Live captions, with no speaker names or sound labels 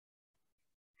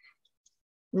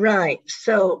Right,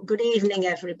 so good evening,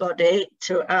 everybody,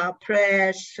 to our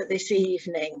prayers for this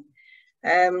evening.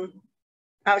 I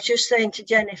was just saying to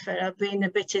Jennifer, I've been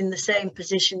a bit in the same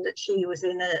position that she was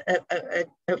in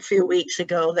a few weeks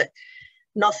ago, that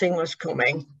nothing was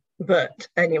coming. But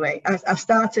anyway, I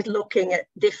started looking at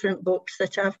different books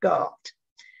that I've got.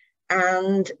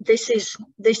 And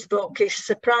this book is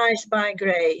Surprised by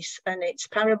Grace, and it's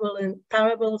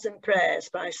Parables and Prayers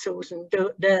by Susan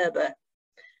Derber.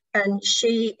 And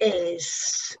she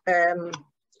is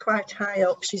quite high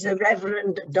up. She's a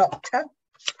Reverend Doctor.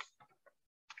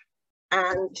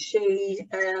 And she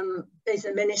is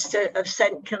a minister of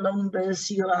St. Columba's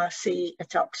URC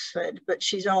at Oxford, but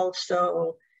she's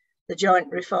also the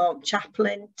Joint Reformed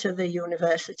Chaplain to the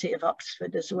University of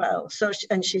Oxford as well.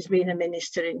 And she's been a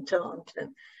minister in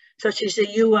Taunton. So she's a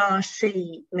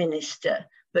URC minister,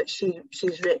 but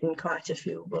she's written quite a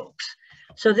few books.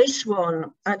 So this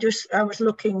one, I was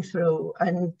looking through,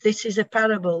 and this is a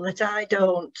parable that I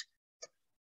don't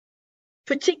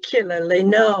particularly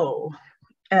know,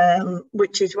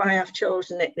 which is why I've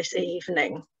chosen it this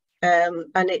evening. And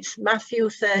it's Matthew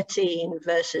 13,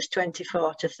 verses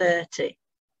 24 to 30.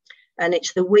 And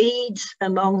it's the weeds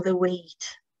among the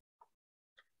wheat.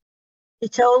 He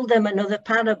told them another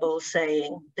parable,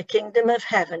 saying, "The kingdom of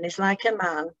heaven is like a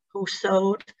man who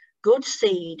sowed good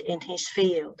seed in his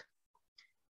field.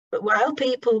 But while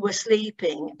people were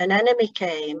sleeping, an enemy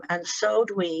came and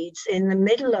sowed weeds in the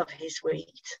middle of his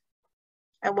wheat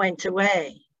and went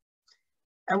away.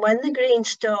 And when the green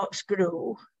stalks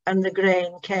grew and the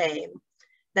grain came,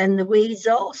 then the weeds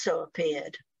also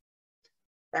appeared.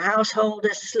 The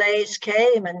householder's slaves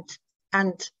came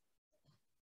and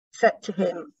said to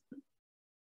him,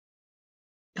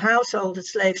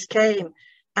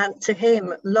 to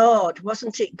him, 'Lord,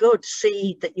 wasn't it good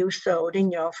seed that you sowed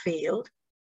in your field?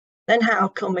 Then how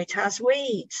come it has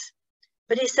weeds?'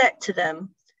 But he said to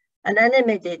them, 'An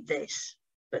enemy did this.'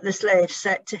 But the slaves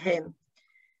said to him,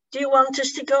 'Do you want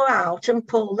us to go out and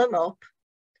pull them up?'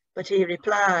 But he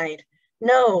replied,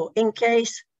 'No, in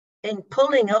case in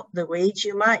pulling up the weeds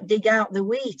you might dig out the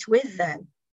wheat with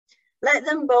them. Let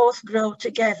them both grow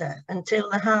together until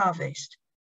the harvest.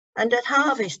 And at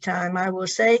harvest time I will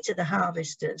say to the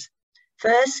harvesters,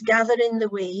 first gather in the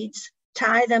weeds,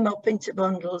 tie them up into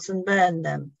bundles and burn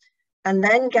them, and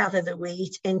then gather the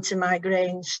wheat into my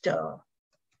grain store.'"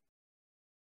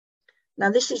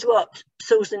 Now, this is what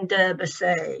Susan Derber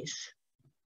says.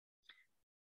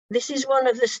 This is one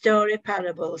of the story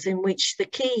parables in which the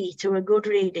key to a good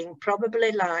reading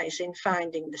probably lies in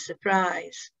finding the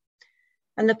surprise.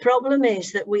 And the problem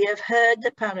is that we have heard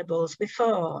the parables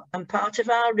before, and part of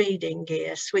our reading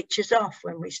gear switches off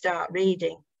when we start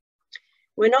reading.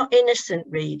 We're not innocent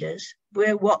readers,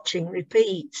 we're watching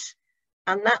repeats,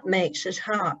 and that makes us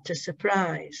hard to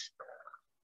surprise.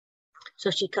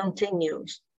 So she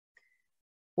continues.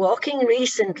 "Walking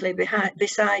recently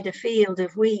beside a field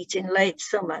of wheat in late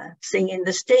summer, singing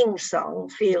the Sting song,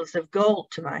 'Fields of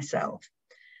Gold,' to myself,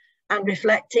 and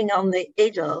reflecting on the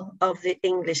idyll of the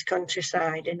English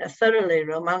countryside in a thoroughly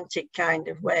romantic kind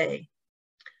of way,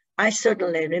 I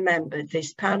suddenly remembered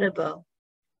this parable.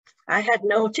 I had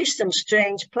noticed some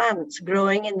strange plants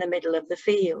growing in the middle of the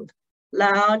field,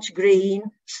 large, green,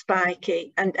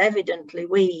 spiky, and evidently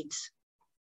weeds.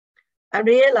 I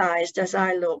realized as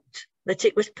I looked that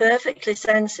it was perfectly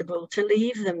sensible to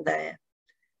leave them there.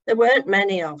 There weren't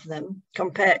many of them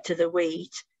compared to the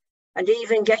wheat, and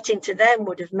even getting to them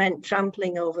would have meant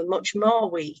trampling over much more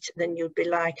wheat than you'd be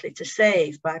likely to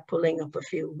save by pulling up a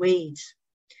few weeds.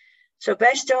 So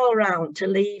best all round to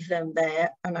leave them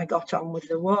there, and I got on with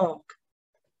the walk."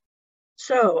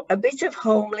 So a bit of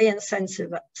homely and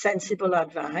sensible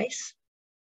advice.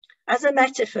 As a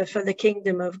metaphor for the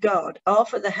kingdom of God or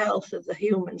for the health of the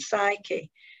human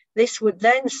psyche, this would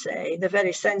then say the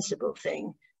very sensible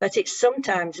thing, that it's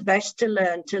sometimes best to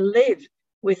learn to live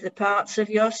with the parts of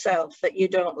yourself that you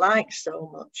don't like so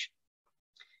much.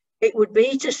 It would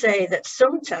be to say that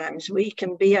sometimes we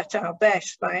can be at our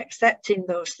best by accepting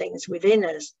those things within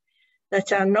us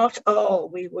that are not all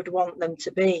we would want them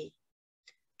to be,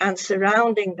 and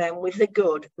surrounding them with the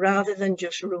good rather than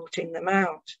just rooting them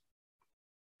out.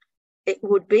 It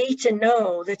would be to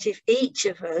know that if each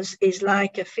of us is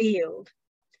like a field,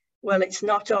 well, it's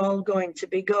not all going to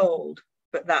be gold,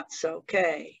 but that's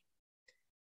okay.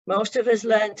 Most of us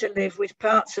learn to live with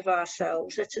parts of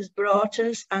ourselves that has brought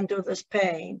us and others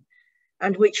pain,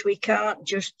 and which we can't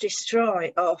just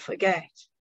destroy or forget.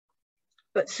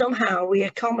 But somehow we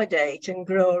accommodate and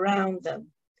grow around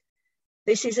them.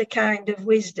 This is a kind of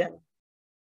wisdom.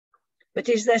 But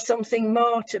is there something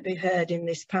more to be heard in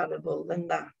this parable than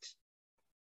that?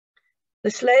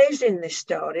 The slaves in this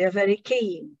story are very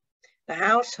keen. The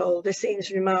householder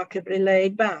seems remarkably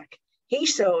laid back. He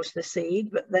sows the seed,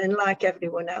 but then, like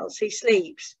everyone else, he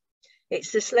sleeps.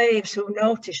 It's the slaves who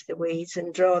notice the weeds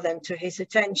and draw them to his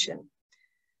attention.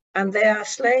 And they are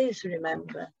slaves,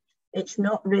 remember. It's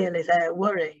not really their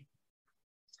worry.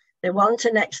 They want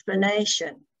an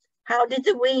explanation. How did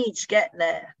the weeds get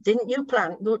there? Didn't you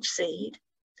plant good seed?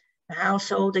 The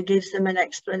householder gives them an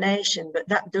explanation, but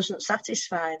that doesn't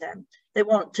satisfy them. They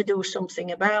want to do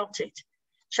something about it.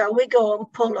 Shall we go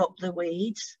and pull up the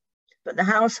weeds? But the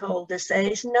householder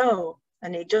says no,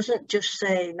 and he doesn't just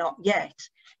say not yet.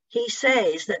 He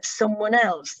says that someone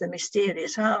else, the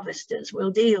mysterious harvesters,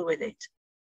 will deal with it.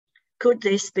 Could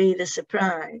this be the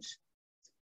surprise?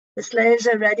 The slaves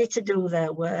are ready to do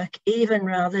their work, even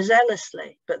rather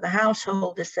zealously, but the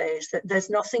householder says that there's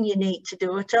nothing you need to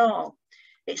do at all.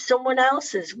 It's someone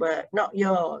else's work, not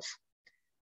yours.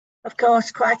 Of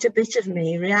course, quite a bit of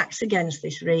me reacts against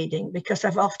this reading because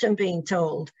I've often been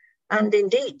told, and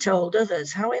indeed told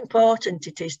others, how important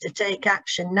it is to take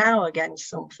action now against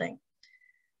something.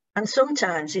 And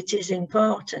sometimes it is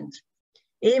important.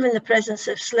 Even the presence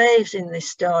of slaves in this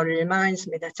story reminds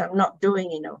me that I'm not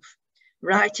doing enough,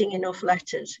 writing enough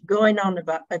letters, going on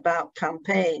about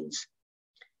campaigns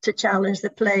to challenge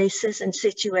the places and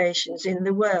situations in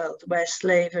the world where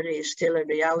slavery is still a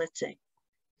reality.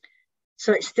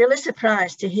 So it's still a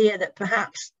surprise to hear that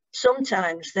perhaps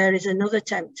sometimes there is another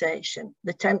temptation,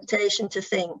 the temptation to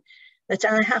think that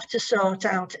I have to sort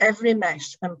out every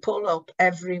mess and pull up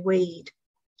every weed.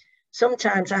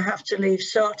 Sometimes I have to leave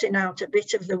sorting out a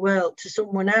bit of the world to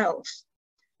someone else.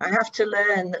 I have to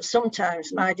learn that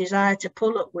sometimes my desire to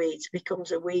pull up weeds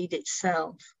becomes a weed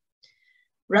itself.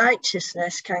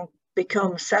 Righteousness can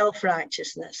become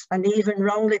self-righteousness and even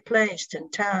wrongly placed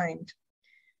and timed.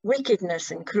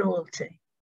 Wickedness and cruelty.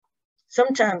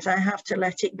 Sometimes I have to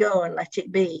let it go and let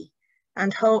it be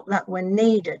and hope that when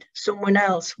needed, someone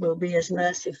else will be as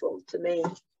merciful to me.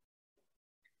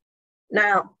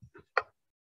 Now,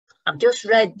 I've just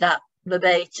read that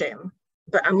verbatim,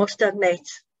 but I must admit,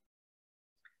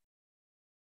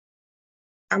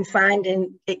 I'm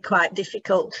finding it quite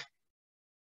difficult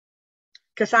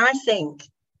because I think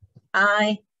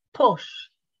I push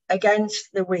against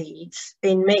the weeds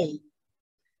in me.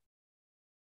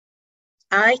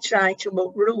 I try to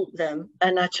uproot them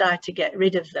and I try to get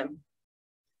rid of them.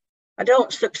 I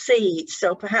don't succeed,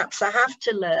 so perhaps I have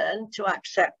to learn to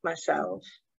accept myself,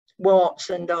 warts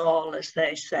and all, as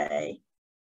they say,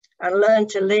 and learn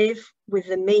to live with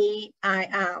the me I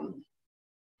am.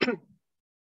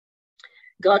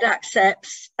 God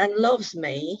accepts and loves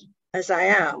me as I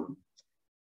am,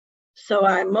 so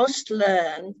I must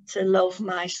learn to love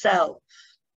myself.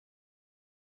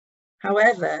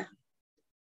 However,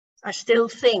 I still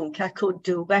think I could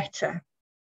do better.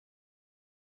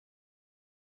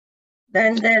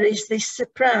 Then there is this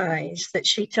surprise that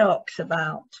she talks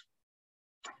about,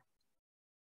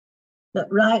 that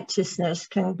righteousness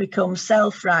can become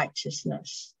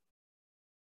self-righteousness.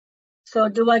 So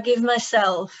do I give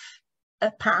myself a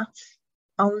pat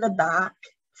on the back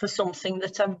for something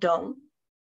that I've done?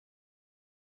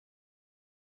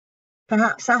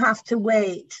 Perhaps I have to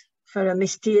wait for a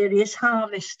mysterious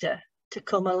harvester to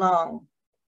come along.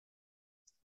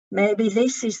 Maybe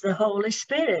this is the Holy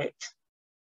Spirit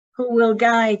who will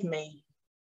guide me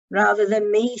rather than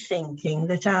me thinking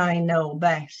that I know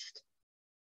best.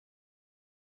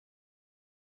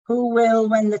 Who will,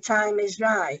 when the time is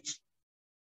right,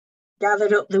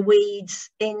 gather up the weeds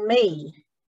in me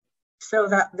so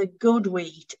that the good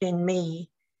wheat in me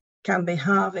can be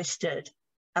harvested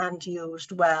and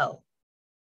used well.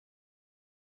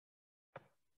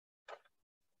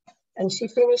 And she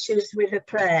finishes with a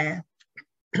prayer.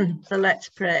 So let's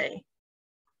pray.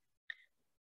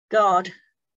 God,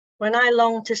 when I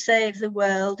long to save the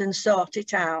world and sort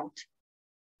it out,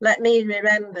 let me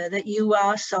remember that you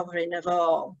are sovereign of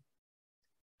all.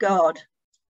 God,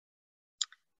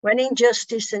 when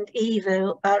injustice and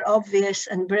evil are obvious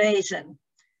and brazen,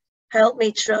 help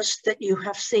me trust that you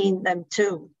have seen them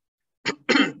too.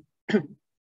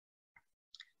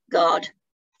 God,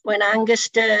 when anger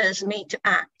stirs me to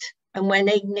act and when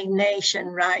indignation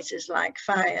rises like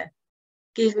fire,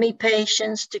 give me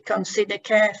patience to consider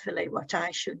carefully what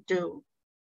I should do.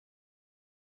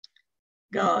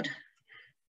 God,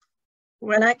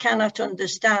 when I cannot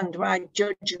understand why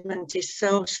judgment is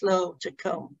so slow to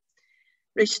come,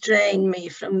 restrain me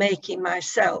from making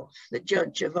myself the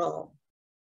judge of all.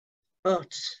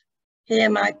 But hear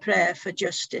my prayer for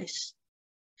justice.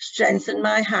 Strengthen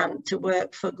my hand to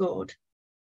work for good.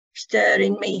 Stir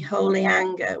in me holy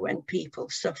anger when people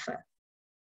suffer.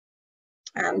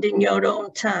 And in your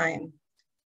own time,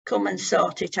 come and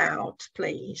sort it out,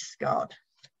 please, God.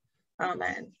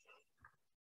 Amen.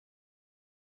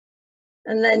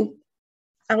 And then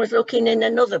I was looking in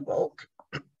another book,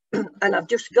 and I've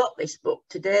just got this book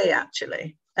today,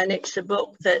 actually. And it's a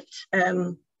book that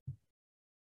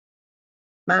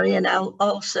Marianne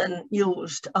Olsen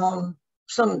used on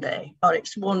Sunday, or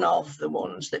it's one of the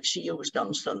ones that she used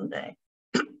on Sunday.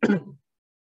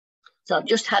 So I've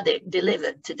just had it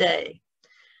delivered today.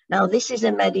 Now, this is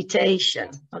a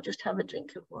meditation. I'll just have a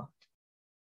drink of water.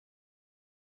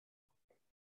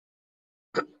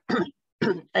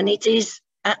 And it is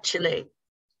actually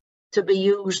to be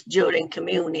used during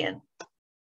communion.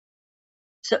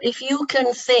 So if you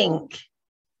can think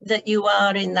that you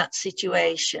are in that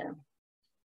situation,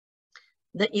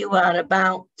 that you are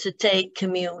about to take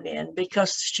communion,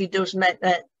 because she does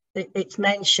it's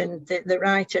mentioned that the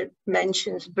writer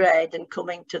mentions bread and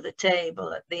coming to the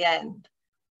table at the end,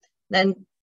 then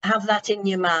have that in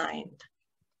your mind.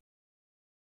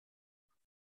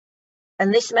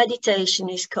 And this meditation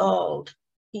is called,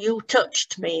 You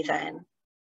Touched Me Then.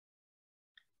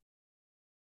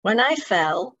 When I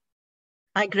fell,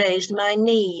 I grazed my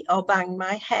knee or banged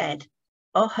my head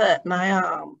or hurt my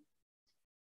arm.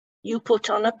 You put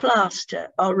on a plaster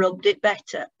or rubbed it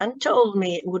better and told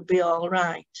me it would be all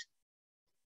right.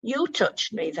 You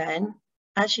touched me then,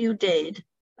 as you did,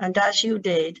 and as you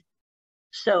did,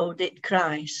 so did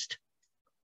Christ.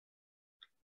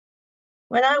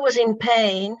 When I was in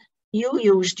pain, you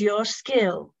used your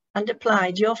skill and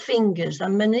applied your fingers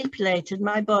and manipulated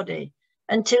my body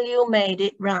until you made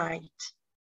it right.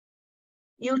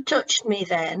 You touched me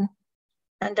then,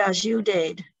 and as you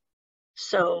did,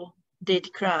 so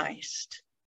did Christ.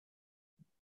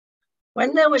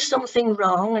 When there was something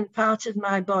wrong and part of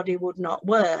my body would not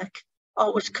work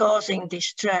or was causing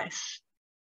distress,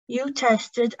 you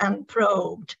tested and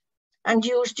probed and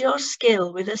used your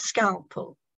skill with a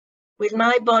scalpel. With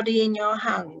my body in your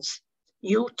hands,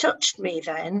 you touched me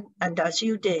then, and as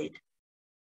you did,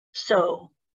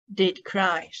 so did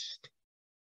Christ.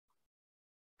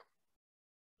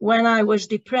 When I was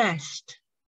depressed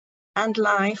and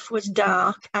life was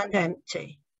dark and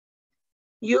empty,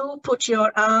 you put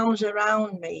your arms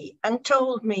around me and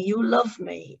told me you loved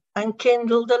me and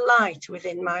kindled a light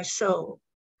within my soul.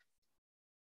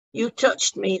 You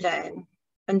touched me then,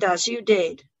 and as you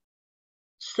did,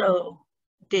 so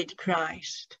did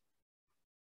Christ.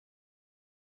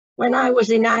 When I was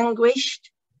in anguish,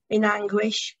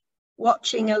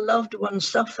 watching a loved one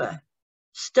suffer,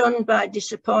 stunned by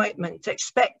disappointment,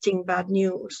 expecting bad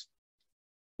news,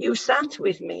 you sat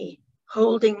with me,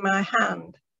 holding my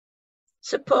hand,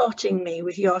 supporting me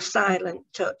with your silent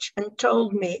touch, and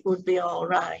told me it would be all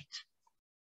right.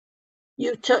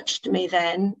 You touched me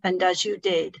then, and as you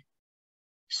did,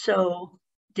 so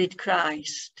did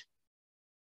Christ.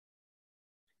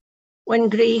 When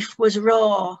grief was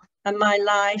raw and my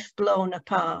life blown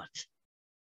apart,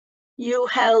 you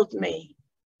held me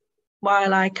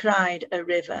while I cried a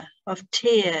river of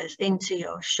tears into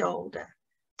your shoulder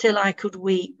till I could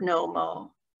weep no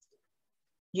more.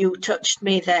 You touched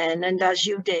me then, and as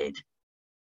you did,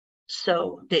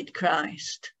 so did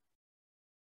Christ.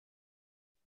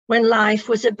 When life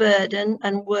was a burden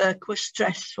and work was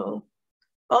stressful,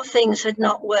 or things had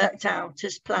not worked out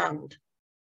as planned,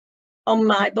 or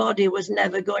my body was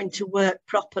never going to work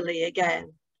properly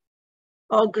again,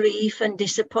 or grief and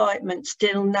disappointment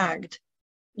still nagged,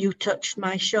 you touched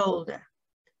my shoulder,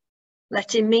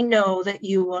 letting me know that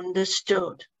you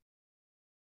understood.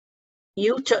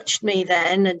 You touched me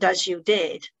then, and as you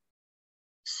did,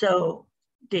 so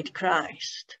did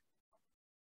Christ.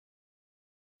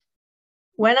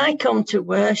 When I come to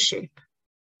worship,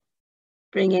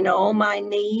 bringing all my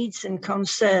needs and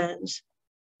concerns,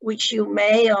 which you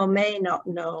may or may not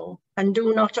know and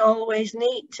do not always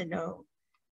need to know,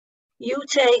 you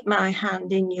take my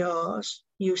hand in yours,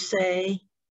 you say,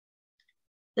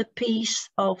 the peace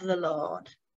of the Lord,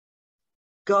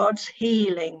 God's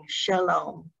healing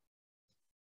shalom.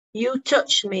 You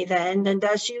touch me then, and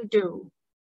as you do,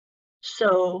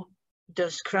 so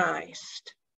does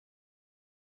Christ.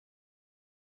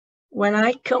 When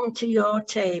I come to your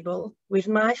table with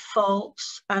my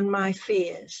faults and my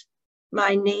fears,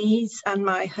 my needs and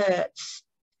my hurts,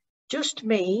 just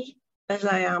me as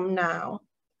I am now,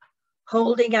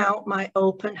 holding out my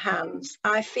open hands,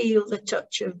 I feel the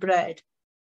touch of bread.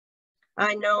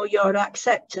 I know your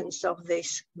acceptance of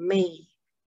this me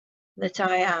that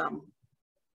I am.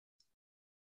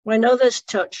 When others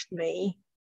touched me,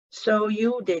 so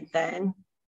you did then.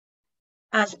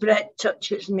 As bread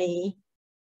touches me,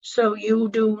 so you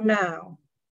do now.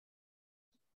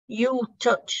 You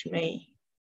touch me,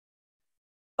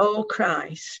 O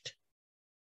Christ,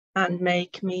 and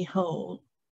make me whole.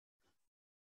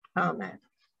 Amen.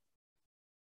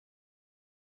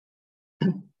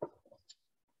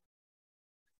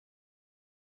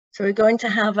 So we're going to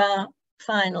have our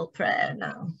final prayer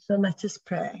now. So let us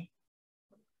pray.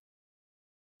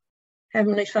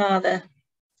 Heavenly Father,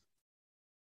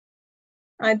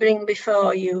 I bring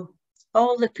before you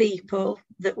all the people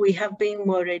that we have been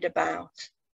worried about,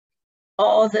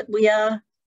 or that we are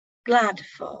glad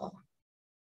for.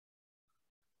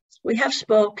 We have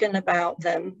spoken about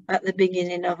them at the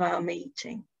beginning of our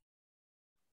meeting.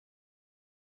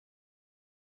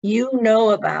 You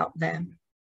know about them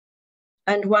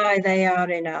and why they are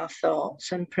in our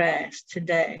thoughts and prayers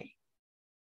today.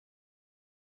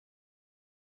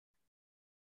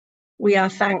 We are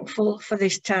thankful for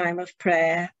this time of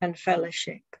prayer and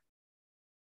fellowship.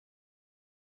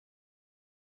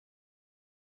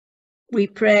 We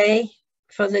pray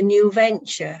for the new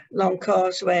venture Long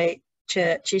Causeway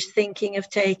Church is thinking of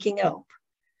taking up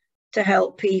to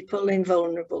help people in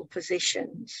vulnerable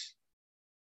positions.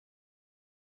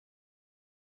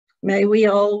 May we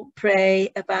all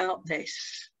pray about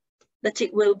this, that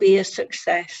it will be a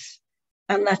success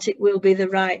and that it will be the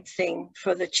right thing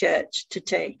for the church to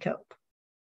take up.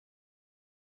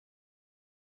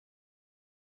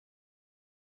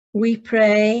 We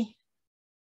pray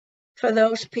for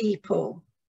those people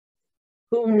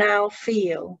who now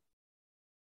feel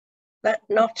that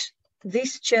not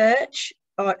this church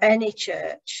or any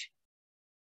church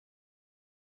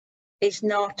is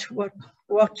not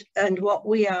what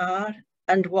we are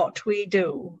and what we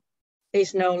do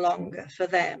is no longer for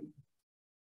them.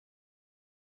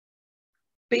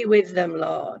 Be with them,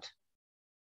 Lord.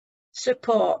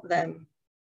 Support them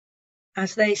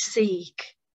as they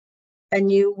seek a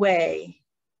new way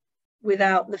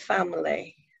without the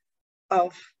family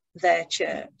of their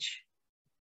church.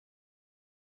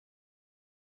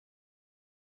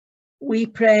 We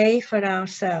pray for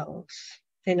ourselves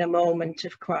in a moment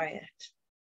of quiet.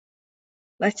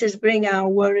 Let us bring our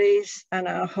worries and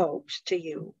our hopes to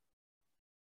you.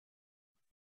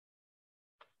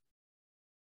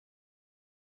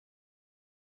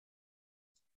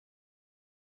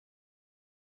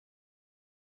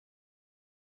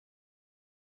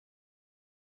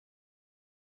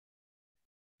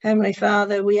 Heavenly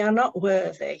Father, we are not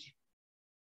worthy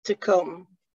to come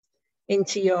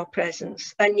into your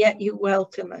presence, and yet you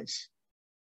welcome us.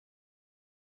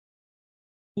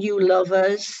 You love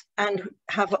us and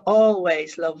have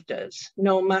always loved us,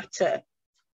 no matter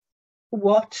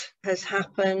what has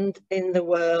happened in the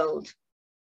world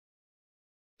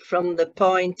from the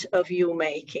point of you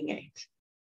making it.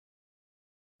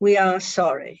 We are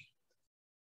sorry.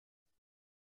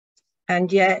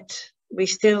 And yet we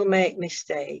still make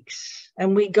mistakes,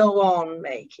 and we go on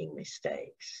making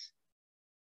mistakes.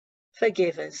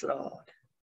 Forgive us, Lord.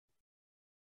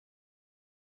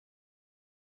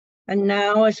 And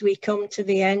now, as we come to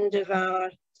the end of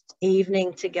our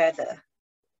evening together,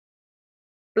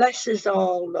 bless us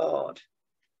all, Lord,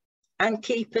 and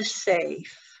keep us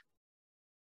safe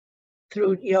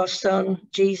through your Son,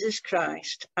 Jesus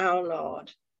Christ, our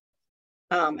Lord.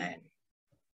 Amen.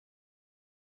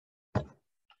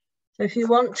 So if you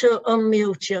want to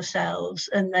unmute yourselves,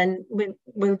 and then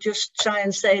we'll just try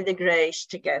and say the grace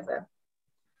together.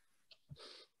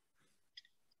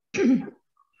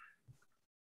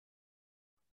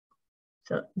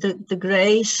 So the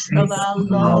grace of our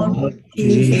Lord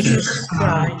Jesus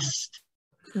Christ,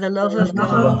 the love of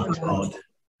God,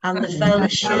 and the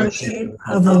fellowship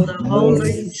of the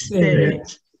Holy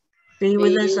Spirit be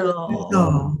with us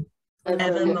all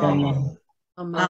evermore. Amen.